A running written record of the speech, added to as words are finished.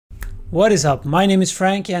What is up? My name is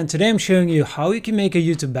Frank and today I'm showing you how you can make a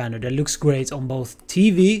YouTube banner that looks great on both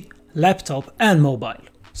TV, laptop and mobile.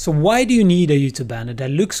 So why do you need a YouTube banner that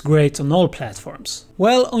looks great on all platforms?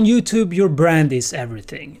 Well, on YouTube your brand is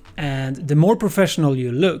everything, and the more professional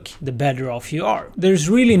you look, the better off you are. There's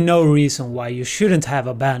really no reason why you shouldn't have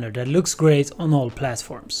a banner that looks great on all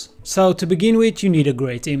platforms. So to begin with, you need a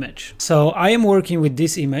great image. So I am working with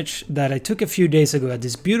this image that I took a few days ago at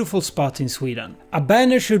this beautiful spot in Sweden. A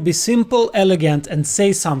banner should be simple, elegant and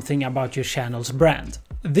say something about your channel's brand.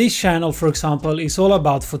 This channel, for example, is all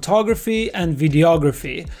about photography and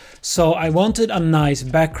videography, so I wanted a nice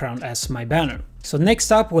background as my banner. So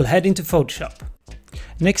next up, we'll head into Photoshop.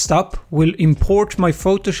 Next up, we'll import my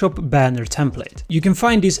Photoshop banner template. You can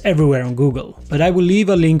find this everywhere on Google, but I will leave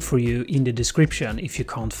a link for you in the description if you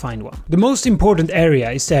can't find one. The most important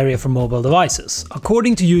area is the area for mobile devices.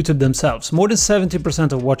 According to YouTube themselves, more than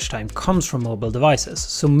 70% of watch time comes from mobile devices,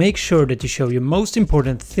 so make sure that you show your most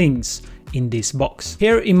important things in this box.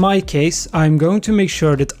 Here in my case, I'm going to make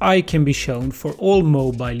sure that I can be shown for all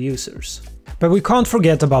mobile users. But we can't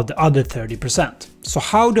forget about the other 30%. So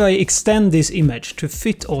how do I extend this image to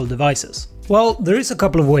fit all devices? Well, there is a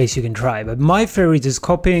couple of ways you can try, but my favorite is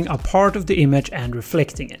copying a part of the image and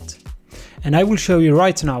reflecting it. And I will show you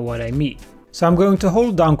right now what I mean. So I'm going to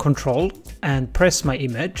hold down Ctrl and press my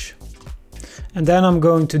image. And then I'm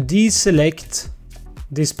going to deselect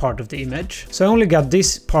this part of the image. So I only got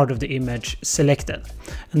this part of the image selected.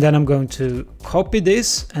 And then I'm going to copy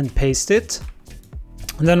this and paste it.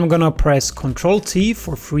 And then I'm gonna press Ctrl T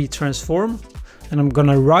for free transform. And I'm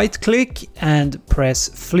gonna right click and press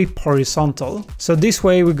flip horizontal. So this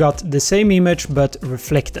way we got the same image but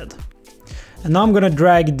reflected. And now I'm gonna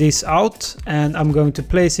drag this out and I'm going to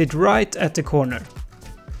place it right at the corner.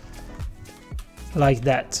 Like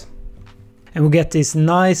that. And we get this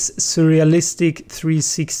nice surrealistic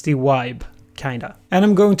 360 vibe, kinda. And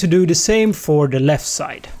I'm going to do the same for the left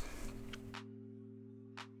side.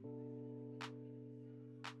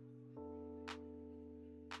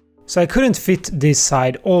 So I couldn't fit this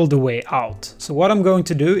side all the way out. So what I'm going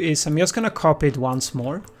to do is I'm just going to copy it once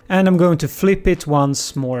more. And I'm going to flip it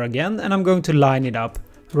once more again. And I'm going to line it up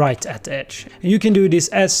right at the edge. And you can do this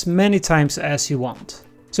as many times as you want.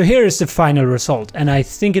 So here is the final result. And I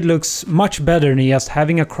think it looks much better than just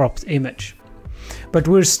having a cropped image. But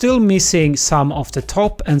we're still missing some of the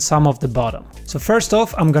top and some of the bottom. So first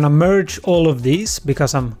off, I'm gonna merge all of these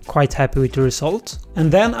because I'm quite happy with the result. And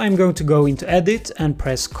then I'm going to go into edit and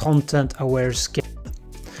press content aware scale.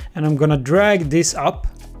 And I'm gonna drag this up.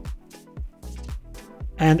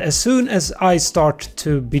 And as soon as I start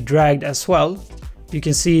to be dragged as well, you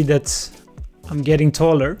can see that I'm getting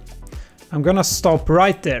taller. I'm gonna stop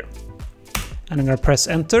right there. And I'm gonna press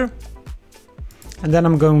enter. And then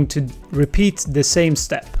I'm going to repeat the same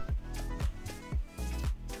step.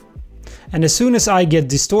 And as soon as I get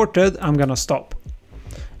distorted, I'm gonna stop.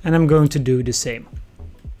 And I'm going to do the same.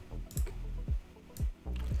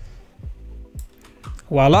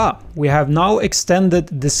 Voila! We have now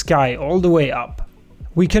extended the sky all the way up.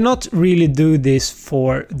 We cannot really do this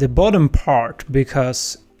for the bottom part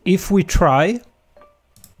because if we try,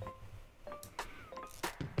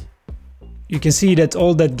 you can see that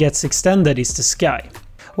all that gets extended is the sky.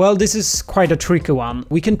 Well, this is quite a tricky one.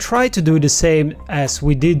 We can try to do the same as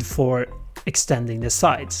we did for extending the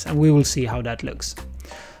sides, and we will see how that looks.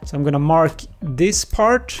 So I'm gonna mark this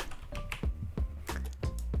part,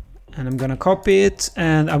 and I'm gonna copy it,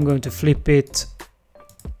 and I'm going to flip it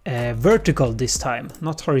vertical this time,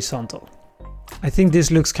 not horizontal. I think this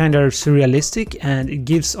looks kind of surrealistic and it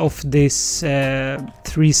gives off this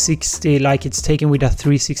 360, like it's taken with a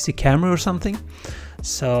 360 camera or something.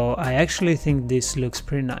 So I actually think this looks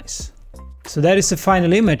pretty nice. So that is the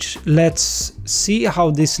final image. Let's see how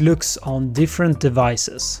this looks on different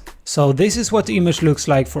devices. So this is what the image looks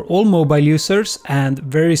like for all mobile users and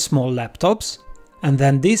very small laptops. And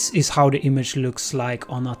then this is how the image looks like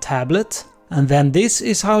on a tablet. And then this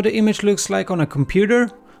is how the image looks like on a computer.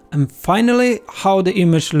 And finally, how the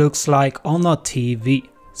image looks like on a TV.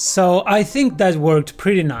 So I think that worked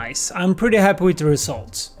pretty nice. I'm pretty happy with the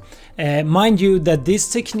results. Mind you that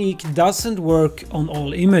this technique doesn't work on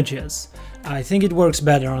all images. I think it works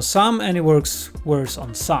better on some and it works worse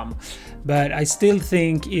on some. But I still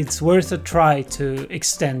think it's worth a try to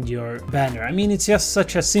extend your banner. I mean, it's just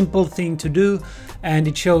such a simple thing to do and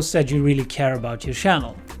it shows that you really care about your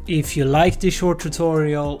channel. If you like this short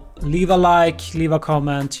tutorial, leave a like, leave a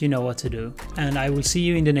comment, you know what to do. And I will see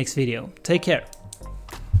you in the next video. Take care.